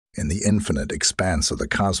In the infinite expanse of the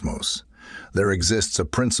cosmos, there exists a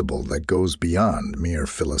principle that goes beyond mere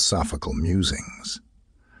philosophical musings.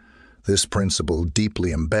 This principle,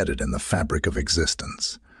 deeply embedded in the fabric of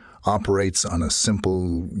existence, operates on a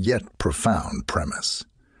simple yet profound premise.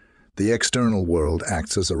 The external world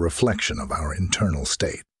acts as a reflection of our internal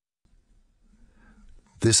state.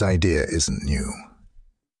 This idea isn't new.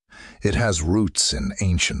 It has roots in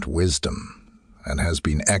ancient wisdom and has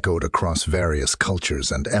been echoed across various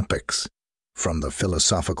cultures and epochs, from the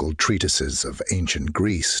philosophical treatises of ancient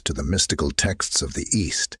Greece to the mystical texts of the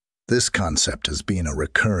East. This concept has been a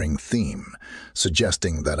recurring theme,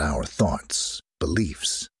 suggesting that our thoughts,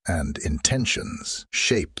 beliefs, and intentions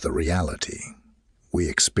shape the reality we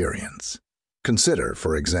experience. Consider,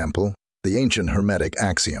 for example, the ancient Hermetic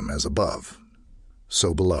axiom as above,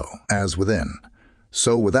 so below, as within,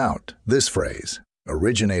 so without. This phrase,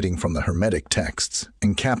 originating from the Hermetic texts,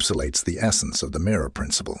 encapsulates the essence of the mirror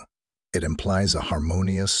principle. It implies a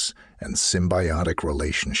harmonious and symbiotic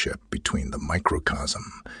relationship between the microcosm,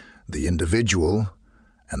 the individual,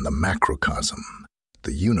 and the macrocosm,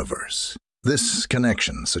 the universe. This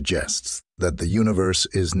connection suggests that the universe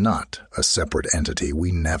is not a separate entity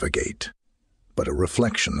we navigate, but a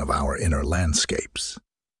reflection of our inner landscapes.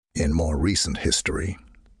 In more recent history,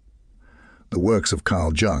 the works of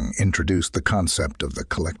Carl Jung introduced the concept of the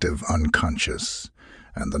collective unconscious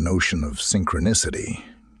and the notion of synchronicity,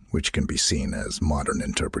 which can be seen as modern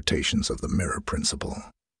interpretations of the mirror principle.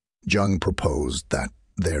 Jung proposed that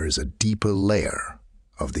there is a deeper layer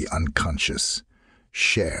of the unconscious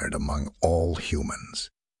shared among all humans,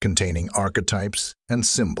 containing archetypes and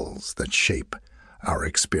symbols that shape our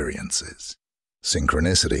experiences.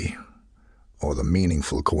 Synchronicity, or the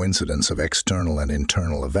meaningful coincidence of external and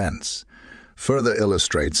internal events, further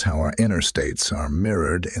illustrates how our inner states are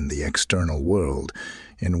mirrored in the external world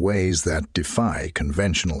in ways that defy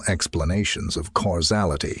conventional explanations of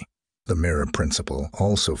causality. The mirror principle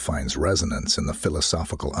also finds resonance in the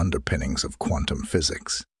philosophical underpinnings of quantum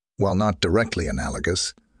physics. While not directly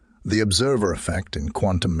analogous, the observer effect in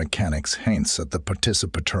quantum mechanics hints at the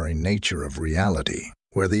participatory nature of reality,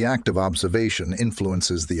 where the act of observation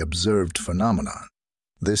influences the observed phenomenon.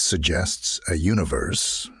 This suggests a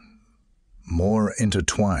universe more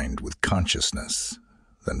intertwined with consciousness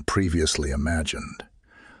than previously imagined,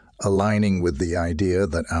 aligning with the idea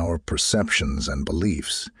that our perceptions and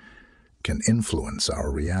beliefs can influence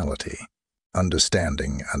our reality.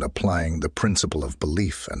 Understanding and applying the principle of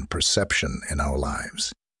belief and perception in our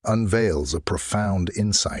lives unveils a profound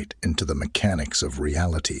insight into the mechanics of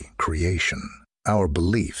reality creation. Our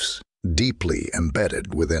beliefs, deeply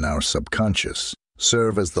embedded within our subconscious,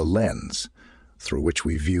 serve as the lens through which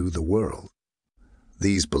we view the world.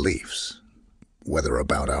 These beliefs, whether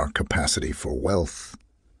about our capacity for wealth,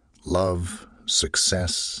 love,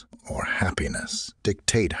 success, or happiness,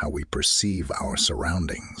 dictate how we perceive our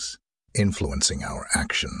surroundings, influencing our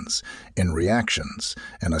actions and reactions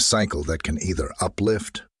in a cycle that can either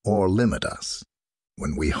uplift or limit us.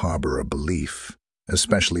 When we harbor a belief,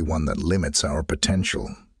 especially one that limits our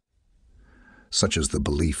potential, such as the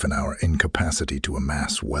belief in our incapacity to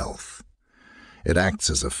amass wealth, it acts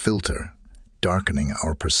as a filter, darkening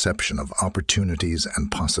our perception of opportunities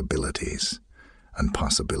and possibilities.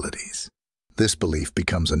 This belief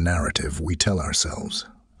becomes a narrative we tell ourselves,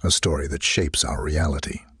 a story that shapes our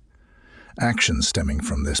reality. Actions stemming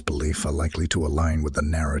from this belief are likely to align with the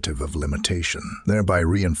narrative of limitation, thereby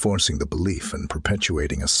reinforcing the belief and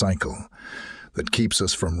perpetuating a cycle that keeps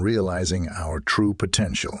us from realizing our true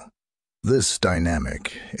potential. This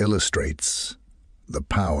dynamic illustrates the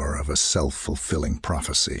power of a self-fulfilling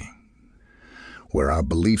prophecy, where our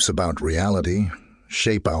beliefs about reality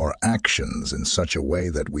shape our actions in such a way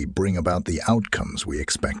that we bring about the outcomes we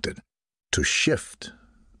expected. To shift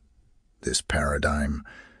this paradigm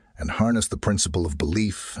and harness the principle of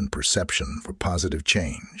belief and perception for positive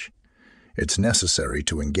change, it's necessary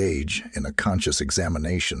to engage in a conscious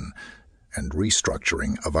examination and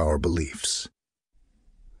restructuring of our beliefs.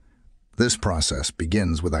 This process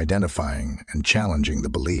begins with identifying and challenging the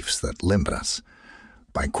beliefs that limit us.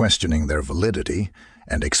 By questioning their validity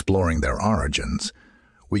and exploring their origins,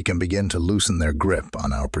 we can begin to loosen their grip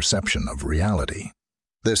on our perception of reality.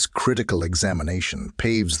 This critical examination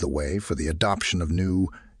paves the way for the adoption of new,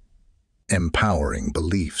 empowering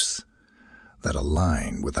beliefs that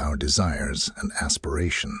align with our desires and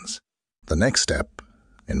aspirations. The next step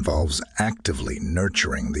involves actively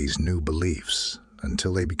nurturing these new beliefs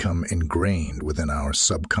until they become ingrained within our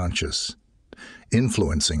subconscious,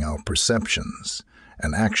 influencing our perceptions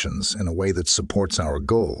and actions in a way that supports our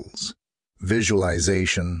goals.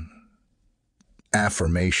 Visualization,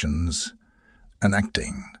 affirmations, and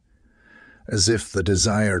acting as if the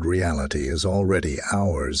desired reality is already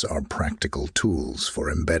ours, are practical tools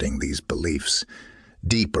for embedding these beliefs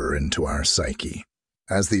deeper into our psyche.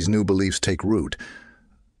 As these new beliefs take root,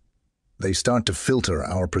 they start to filter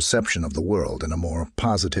our perception of the world in a more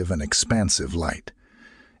positive and expansive light,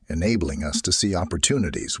 enabling us to see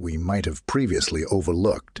opportunities we might have previously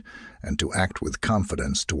overlooked and to act with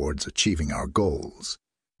confidence towards achieving our goals.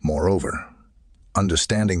 Moreover,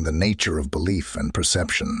 understanding the nature of belief and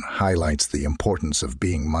perception highlights the importance of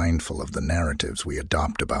being mindful of the narratives we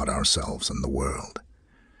adopt about ourselves and the world.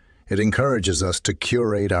 It encourages us to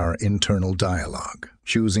curate our internal dialogue,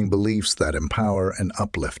 choosing beliefs that empower and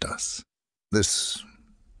uplift us. This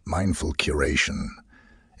mindful curation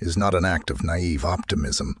is not an act of naive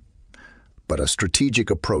optimism, but a strategic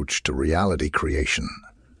approach to reality creation,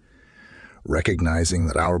 recognizing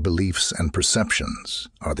that our beliefs and perceptions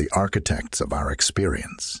are the architects of our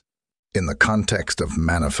experience. In the context of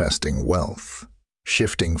manifesting wealth,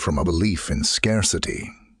 shifting from a belief in scarcity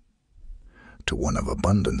to one of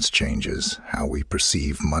abundance changes how we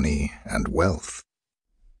perceive money and wealth.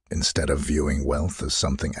 Instead of viewing wealth as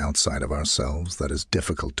something outside of ourselves that is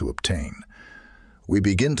difficult to obtain, we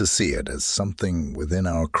begin to see it as something within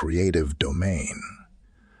our creative domain,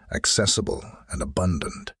 accessible and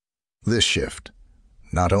abundant. This shift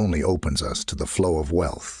not only opens us to the flow of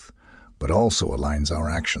wealth, but also aligns our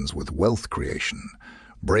actions with wealth creation,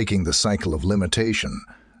 breaking the cycle of limitation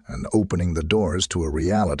and opening the doors to a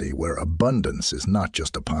reality where abundance is not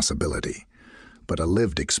just a possibility, but a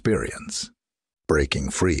lived experience. Breaking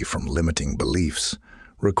free from limiting beliefs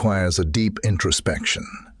requires a deep introspection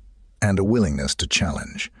and a willingness to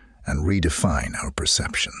challenge and redefine our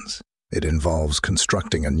perceptions. It involves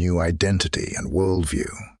constructing a new identity and worldview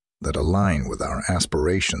that align with our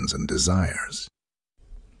aspirations and desires.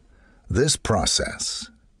 This process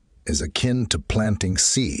is akin to planting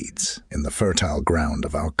seeds in the fertile ground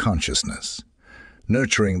of our consciousness,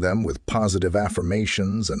 nurturing them with positive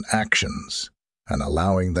affirmations and actions, and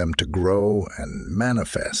allowing them to grow and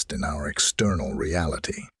manifest in our external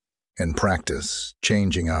reality. In practice,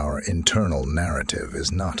 changing our internal narrative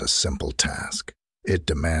is not a simple task. It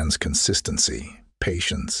demands consistency,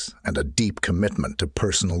 patience, and a deep commitment to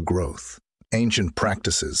personal growth. Ancient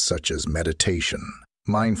practices such as meditation,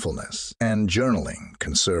 mindfulness, and journaling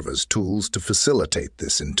can serve as tools to facilitate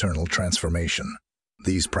this internal transformation.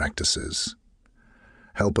 These practices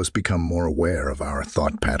help us become more aware of our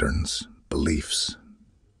thought patterns, beliefs,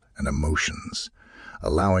 and emotions,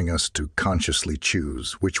 allowing us to consciously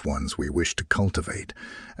choose which ones we wish to cultivate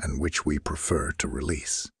and which we prefer to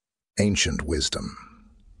release. Ancient wisdom,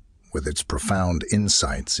 with its profound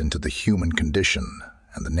insights into the human condition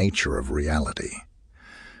and the nature of reality,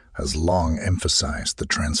 has long emphasized the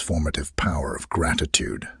transformative power of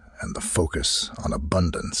gratitude and the focus on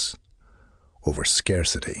abundance over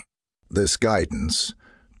scarcity. This guidance,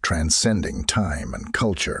 transcending time and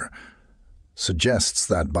culture, suggests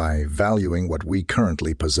that by valuing what we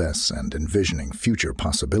currently possess and envisioning future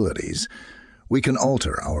possibilities, we can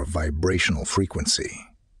alter our vibrational frequency,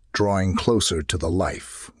 drawing closer to the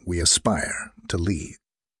life we aspire to lead.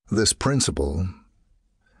 This principle,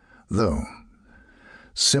 though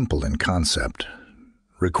simple in concept,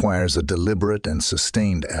 requires a deliberate and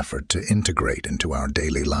sustained effort to integrate into our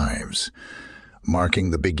daily lives,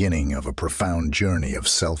 marking the beginning of a profound journey of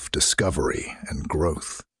self-discovery and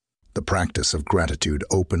growth. The practice of gratitude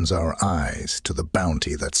opens our eyes to the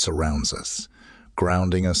bounty that surrounds us,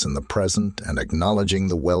 grounding us in the present and acknowledging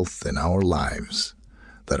the wealth in our lives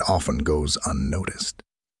that often goes unnoticed.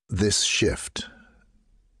 This shift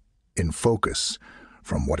in focus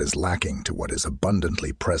from what is lacking to what is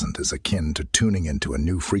abundantly present is akin to tuning into a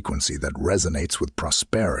new frequency that resonates with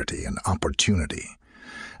prosperity and opportunity.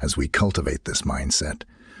 As we cultivate this mindset,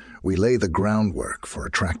 we lay the groundwork for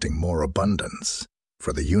attracting more abundance,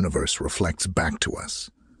 for the universe reflects back to us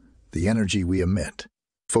the energy we emit.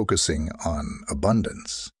 Focusing on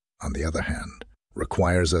abundance, on the other hand,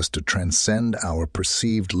 requires us to transcend our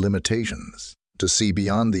perceived limitations, to see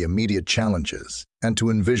beyond the immediate challenges, and to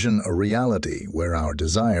envision a reality where our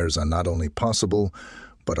desires are not only possible,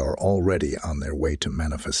 but are already on their way to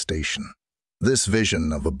manifestation. This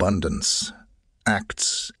vision of abundance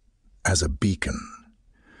acts as a beacon,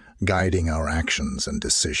 guiding our actions and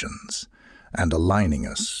decisions, and aligning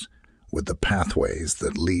us with the pathways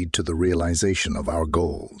that lead to the realization of our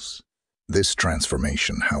goals. This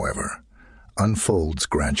transformation, however, unfolds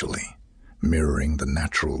gradually, mirroring the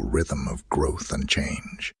natural rhythm of growth and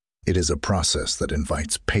change. It is a process that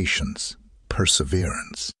invites patience,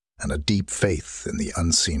 perseverance, and a deep faith in the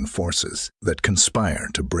unseen forces that conspire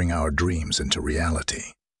to bring our dreams into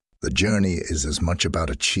reality. The journey is as much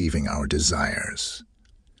about achieving our desires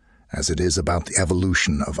as it is about the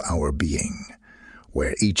evolution of our being,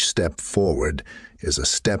 where each step forward is a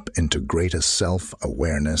step into greater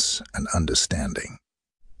self-awareness and understanding.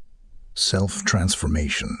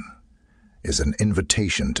 Self-transformation is an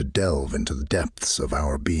invitation to delve into the depths of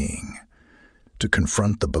our being, to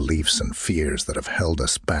confront the beliefs and fears that have held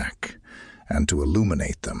us back, and to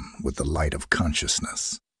illuminate them with the light of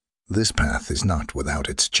consciousness. This path is not without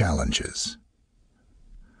its challenges,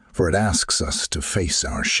 for it asks us to face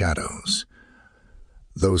our shadows,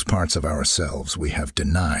 those parts of ourselves we have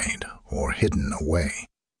denied or hidden away.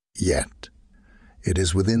 Yet, it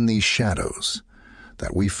is within these shadows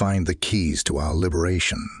that we find the keys to our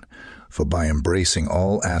liberation, for by embracing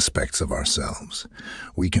all aspects of ourselves,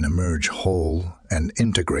 we can emerge whole and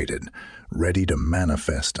integrated, ready to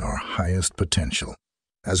manifest our highest potential.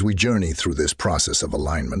 As we journey through this process of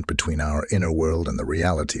alignment between our inner world and the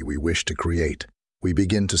reality we wish to create, we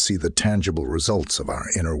begin to see the tangible results of our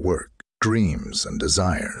inner work. Dreams and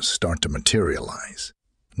desires start to materialize,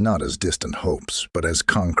 not as distant hopes, but as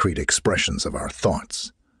concrete expressions of our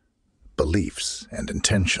thoughts, beliefs, and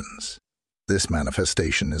intentions. This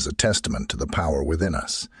manifestation is a testament to the power within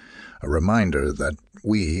us, a reminder that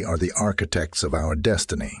we are the architects of our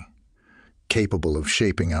destiny, capable of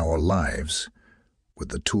shaping our lives with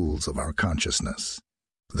the tools of our consciousness.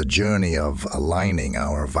 The journey of aligning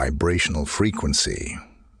our vibrational frequency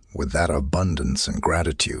with that of abundance and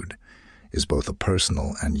gratitude is both a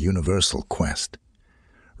personal and universal quest,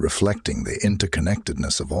 reflecting the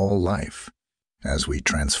interconnectedness of all life. As we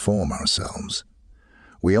transform ourselves,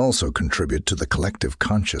 we also contribute to the collective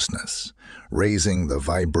consciousness, raising the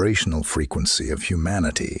vibrational frequency of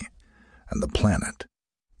humanity and the planet.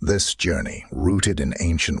 This journey, rooted in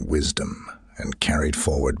ancient wisdom and carried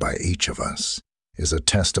forward by each of us, is a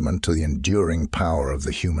testament to the enduring power of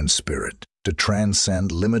the human spirit to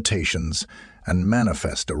transcend limitations and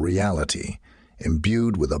manifest a reality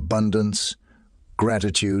imbued with abundance,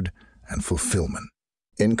 gratitude, and fulfillment.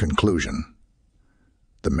 In conclusion,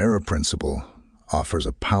 the Mirror Principle offers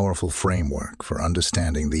a powerful framework for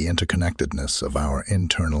understanding the interconnectedness of our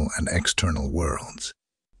internal and external worlds.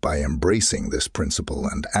 By embracing this principle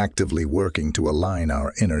and actively working to align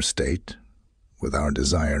our inner state with our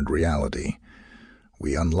desired reality,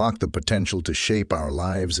 we unlock the potential to shape our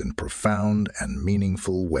lives in profound and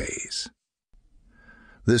meaningful ways.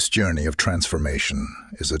 This journey of transformation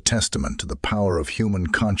is a testament to the power of human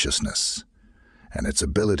consciousness and its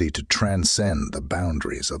ability to transcend the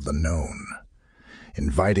boundaries of the known,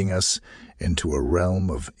 inviting us into a realm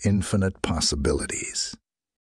of infinite possibilities.